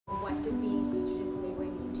What does being featured in Playboy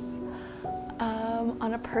mean to you?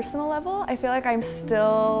 On a personal level, I feel like I'm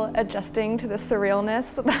still adjusting to the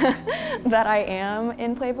surrealness that I am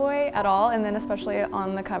in Playboy at all, and then especially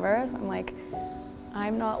on the covers, I'm like,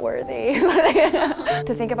 I'm not worthy.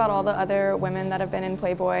 To think about all the other women that have been in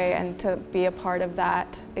Playboy and to be a part of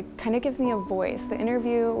that, it kind of gives me a voice. The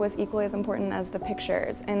interview was equally as important as the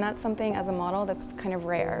pictures, and that's something as a model that's kind of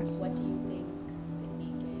rare. What do you think the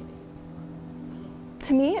naked is normal?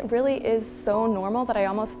 To me, it really is so normal that I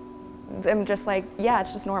almost am just like, yeah,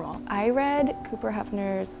 it's just normal. I read Cooper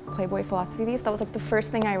Hefner's Playboy philosophy piece. That was like the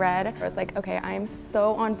first thing I read. I was like, okay, I am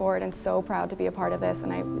so on board and so proud to be a part of this,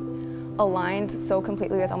 and I aligned so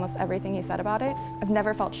completely with almost everything he said about it. I've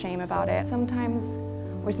never felt shame about it. Sometimes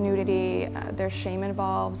with nudity, there's shame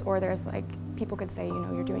involved, or there's like, people could say, you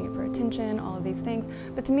know, you're doing it for attention, all of these things.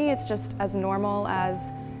 But to me, it's just as normal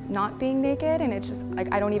as not being naked, and it's just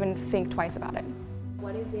like, I don't even think twice about it.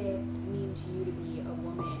 What does it mean to you to be a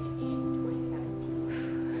woman in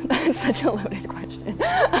 2017? That's such a loaded question.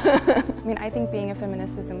 I mean, I think being a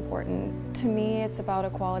feminist is important. To me, it's about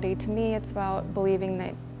equality. To me, it's about believing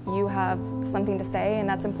that you have something to say, and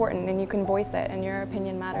that's important, and you can voice it, and your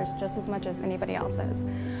opinion matters just as much as anybody else's.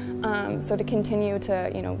 So to continue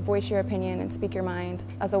to, you know, voice your opinion and speak your mind,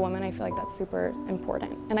 as a woman, I feel like that's super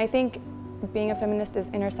important. And I think being a feminist is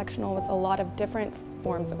intersectional with a lot of different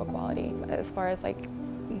forms of equality. As far as like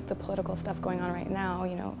the political stuff going on right now,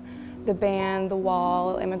 you know, the ban, the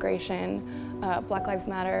wall, immigration, Black Lives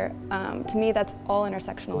Matter, to me that's all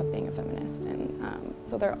intersectional with being a feminist, and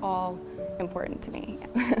so they're all important to me.